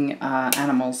competing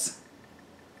animals.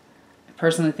 I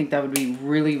personally think that would be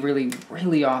really, really,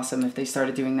 really awesome if they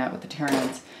started doing that with the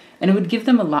Tyranids. And it would give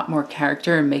them a lot more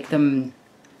character and make them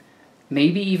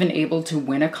maybe even able to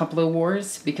win a couple of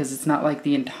wars, because it's not like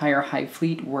the entire Hive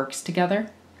Fleet works together.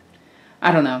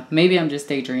 I don't know, maybe I'm just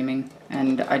daydreaming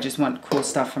and I just want cool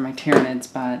stuff for my Tyranids,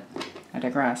 but I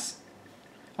digress.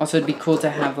 Also, it'd be cool to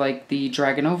have like the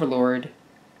Dragon Overlord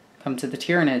come to the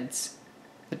Tyranids.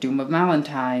 The Doom of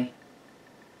Malantai.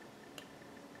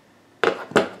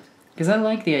 Because I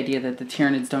like the idea that the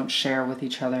Tyranids don't share with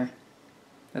each other.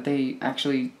 That they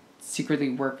actually secretly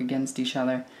work against each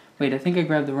other. Wait, I think I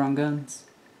grabbed the wrong guns.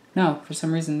 No, for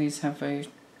some reason these have a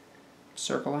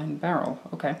circle-line barrel.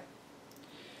 Okay.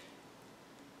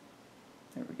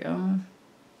 There we go.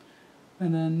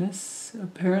 And then this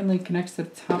apparently connects to the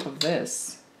top of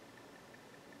this.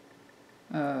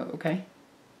 Okay.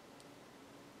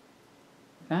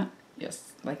 That?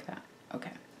 Yes, like that.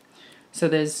 Okay. So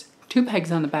there's 2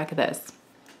 pegs on the back of this,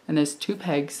 and there's 2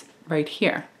 pegs right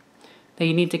here. Now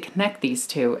you need to connect these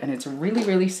two, and it's really,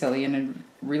 really silly in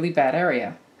a really bad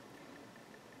area.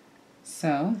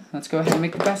 So let's go ahead and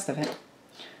make the best of it,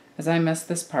 as I messed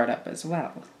this part up as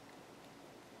well.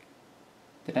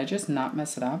 Did I just not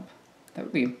mess it up? That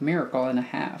would be a miracle and a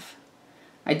half.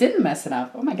 I didn't mess it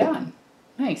up. Oh my god.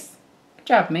 Nice. Good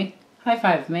job, me. High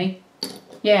five, me.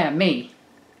 Yeah, me.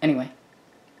 Anyway,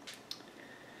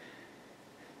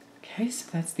 Okay, so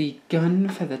that's the gun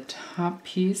for the top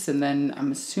piece, and then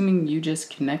I'm assuming you just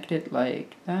connect it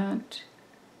like that.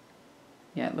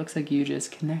 Yeah, it looks like you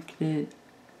just connect it.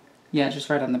 Yeah, just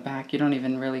right on the back. You don't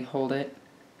even really hold it.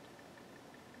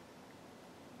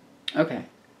 Okay,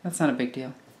 that's not a big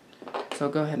deal. So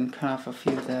I'll go ahead and cut off a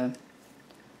few of the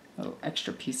little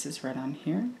extra pieces right on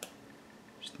here.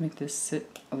 Just to make this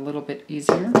sit a little bit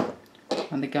easier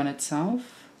on the gun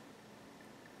itself.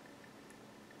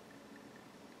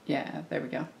 Yeah, there we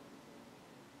go.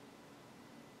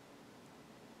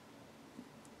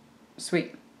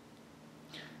 Sweet.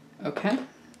 Okay,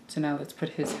 so now let's put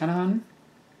his head on.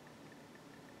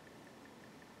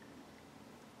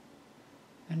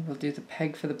 And we'll do the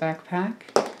peg for the backpack.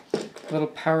 A little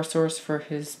power source for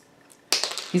his...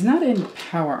 He's not in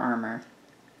power armor.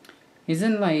 He's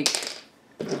in like...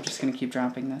 I'm just going to keep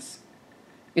dropping this.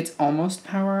 It's almost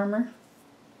power armor,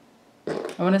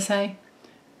 I want to say.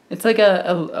 It's like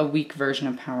a weak version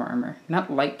of power armor. Not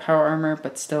light power armor,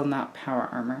 but still not power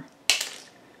armor.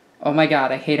 Oh my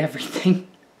god, I hate everything.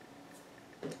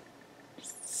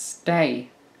 Stay.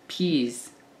 Peas.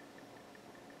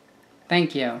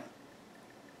 Thank you.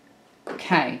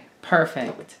 Okay,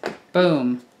 perfect.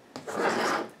 Boom.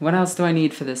 What else do I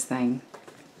need for this thing?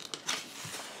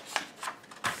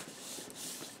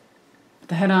 Put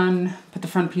the head on, put the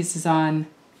front pieces on,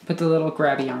 put the little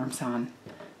grabby arms on.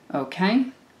 Okay.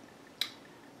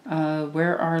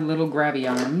 Where are little grabby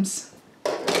arms?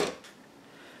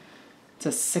 It's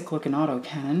a sick looking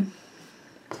autocannon.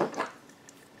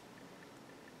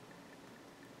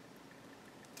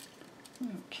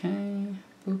 Okay,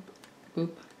 boop, boop,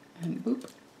 and boop.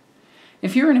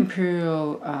 If you're an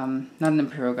Imperial, not an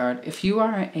Imperial Guard, if you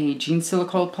are a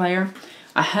Genestealer player,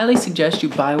 I highly suggest you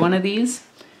buy one of these,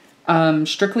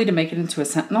 strictly to make it into a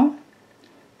Sentinel.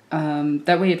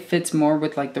 That way it fits more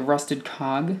with like the Rusted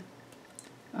Cog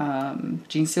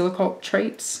Genestealer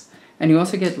traits. And you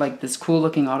also get like this cool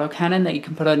looking autocannon that you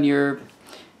can put on your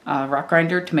rock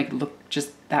grinder to make it look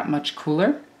just that much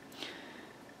cooler.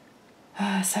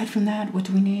 Aside from that, what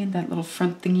do we need? That little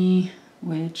front thingy,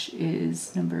 which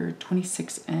is number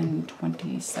 26 and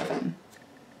 27.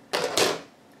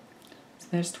 So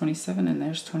there's 27 and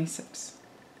there's 26.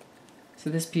 So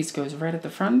this piece goes right at the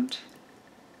front.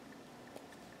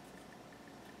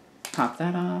 Pop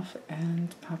that off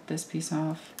and pop this piece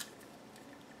off.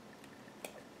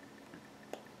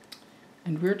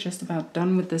 And we're just about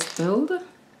done with this build.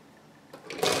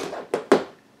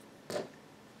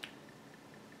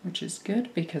 Which is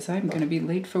good because I'm going to be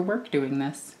late for work doing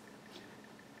this.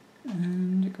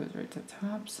 And it goes right to the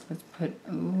top. So let's put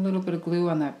a little bit of glue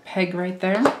on that peg right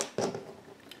there.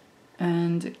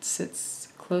 And it sits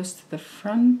close to the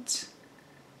front.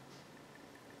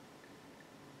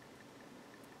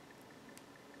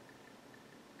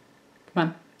 Come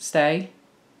on, stay.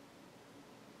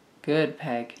 Good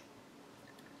peg.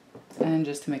 And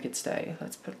just to make it stay,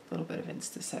 let's put a little bit of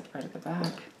Insta-Set right at the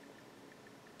back.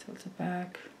 Tilt it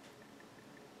back.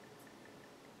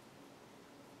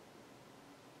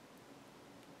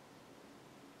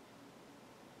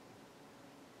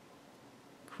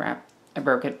 Crap, I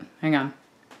broke it. Hang on.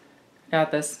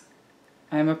 Got this.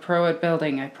 I'm a pro at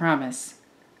building, I promise.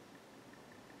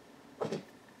 There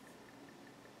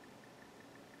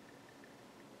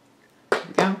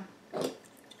we go.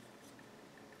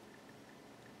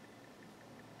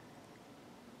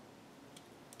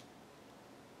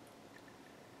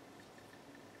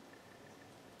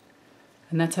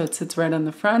 And that's how it sits right on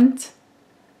the front.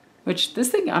 Which, this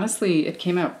thing, honestly, it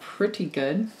came out pretty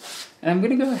good. And I'm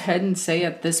going to go ahead and say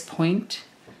at this point,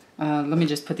 let me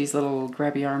just put these little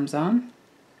grabby arms on.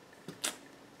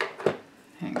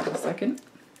 Hang on a second.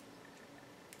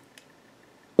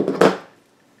 Let's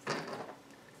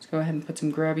go ahead and put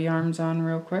some grabby arms on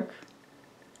real quick.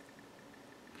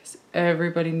 Because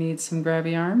everybody needs some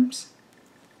grabby arms.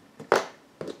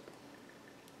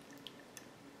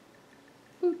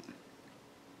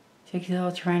 Take the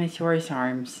little Tyrannosaurus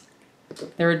arms.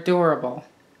 They're adorable.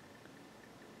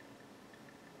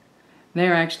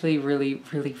 They're actually really,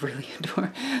 really, really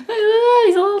adorable.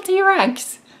 He's a little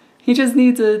T-Rex. He just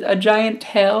needs a giant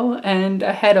tail and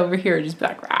a head over here, just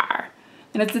like, rawr.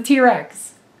 And it's a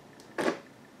T-Rex.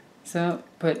 So,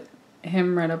 put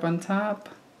him right up on top.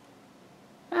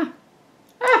 I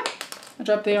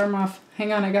dropped the arm off.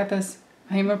 Hang on, I got this.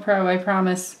 I'm a pro, I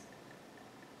promise.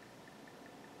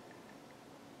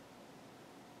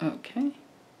 Okay.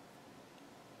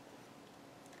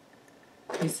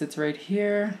 He sits right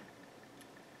here.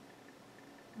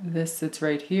 This sits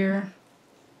right here.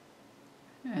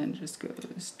 And just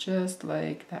goes just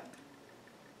like that.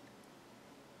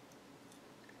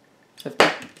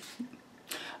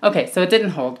 Okay, so it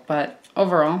didn't hold, but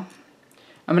overall,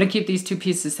 I'm going to keep these two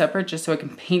pieces separate just so I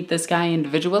can paint this guy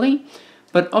individually.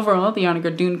 But overall, the Onager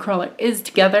Dune Crawler is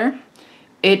together.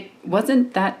 It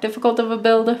wasn't that difficult of a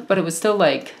build, but it was still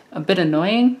like a bit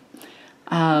annoying.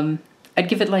 I'd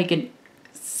give it like a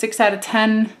 6 out of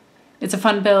 10. It's a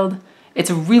fun build. It's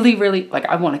a really, really, like,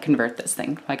 I want to convert this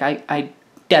thing. Like, I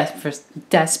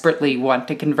desperately want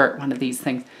to convert one of these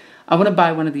things. I want to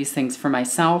buy one of these things for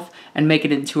myself and make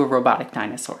it into a robotic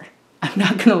dinosaur. I'm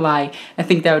not going to lie. I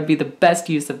think that would be the best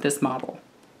use of this model.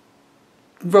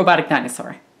 Robotic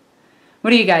dinosaur. What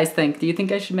do you guys think? Do you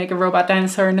think I should make a robot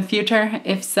dinosaur in the future?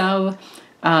 If so,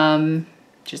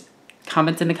 just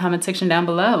comment in the comment section down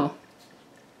below.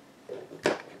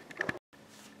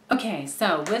 Okay,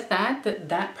 so with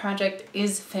that project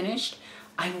is finished.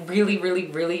 I really, really,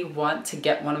 really want to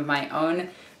get one of my own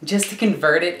just to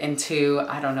convert it into,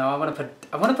 I don't know, I want to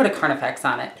put a Carnifex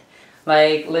on it.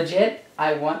 Like, legit,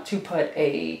 I want to put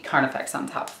a Carnifex on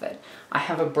top of it. I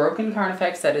have a broken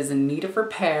Carnifex that is in need of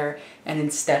repair, and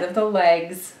instead of the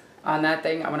legs on that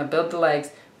thing, I want to build the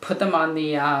legs, put them on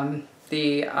put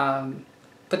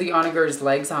the Onager's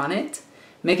legs on it,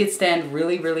 make it stand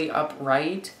really, really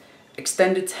upright,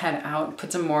 extend its head out,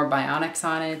 put some more bionics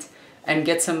on it, and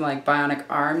get some like bionic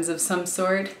arms of some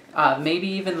sort. Maybe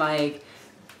even like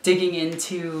digging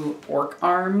into orc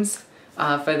arms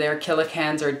for their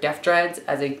Killicans or Death Dreads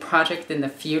as a project in the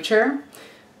future.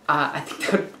 I think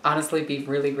that would honestly be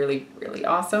really, really, really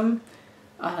awesome.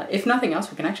 If nothing else,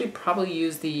 we can actually probably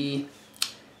use the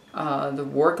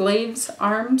Warglaves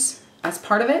arms as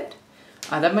part of it.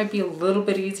 That might be a little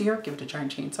bit easier. Give it a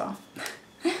giant chainsaw.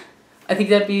 I think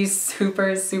that'd be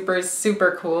super, super,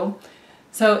 super cool.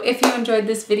 So if you enjoyed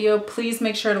this video, please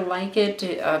make sure to like it.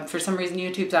 For some reason,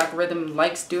 YouTube's algorithm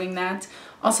likes doing that.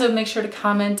 Also, make sure to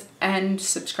comment and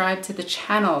subscribe to the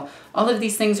channel. All of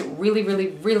these things really, really,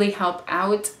 really help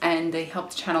out, and they help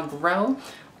the channel grow.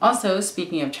 Also,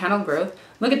 speaking of channel growth,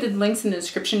 look at the links in the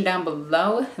description down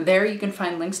below. There you can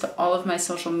find links to all of my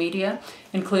social media,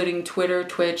 including Twitter,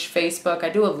 Twitch, Facebook. I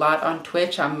do a lot on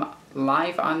Twitch. I'm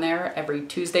live on there every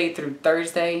Tuesday through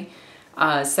Thursday,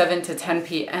 7 to 10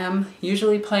 p.m.,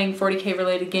 usually playing 40K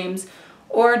related games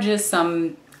or just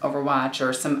some Overwatch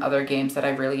or some other games that I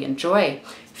really enjoy.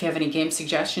 If you have any game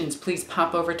suggestions, please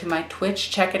pop over to my Twitch,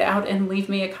 check it out, and leave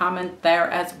me a comment there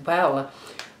as well.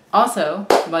 Also,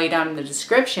 while you're down in the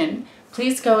description,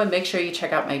 please go and make sure you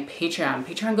check out my Patreon.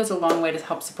 Patreon goes a long way to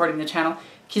help supporting the channel,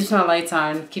 keeps my lights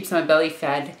on, keeps my belly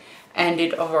fed, and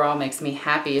it overall makes me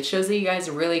happy. It shows that you guys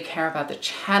really care about the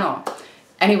channel.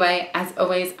 Anyway, as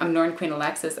always, I'm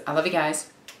NornQueenAlexis. I love you guys.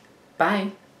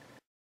 Bye.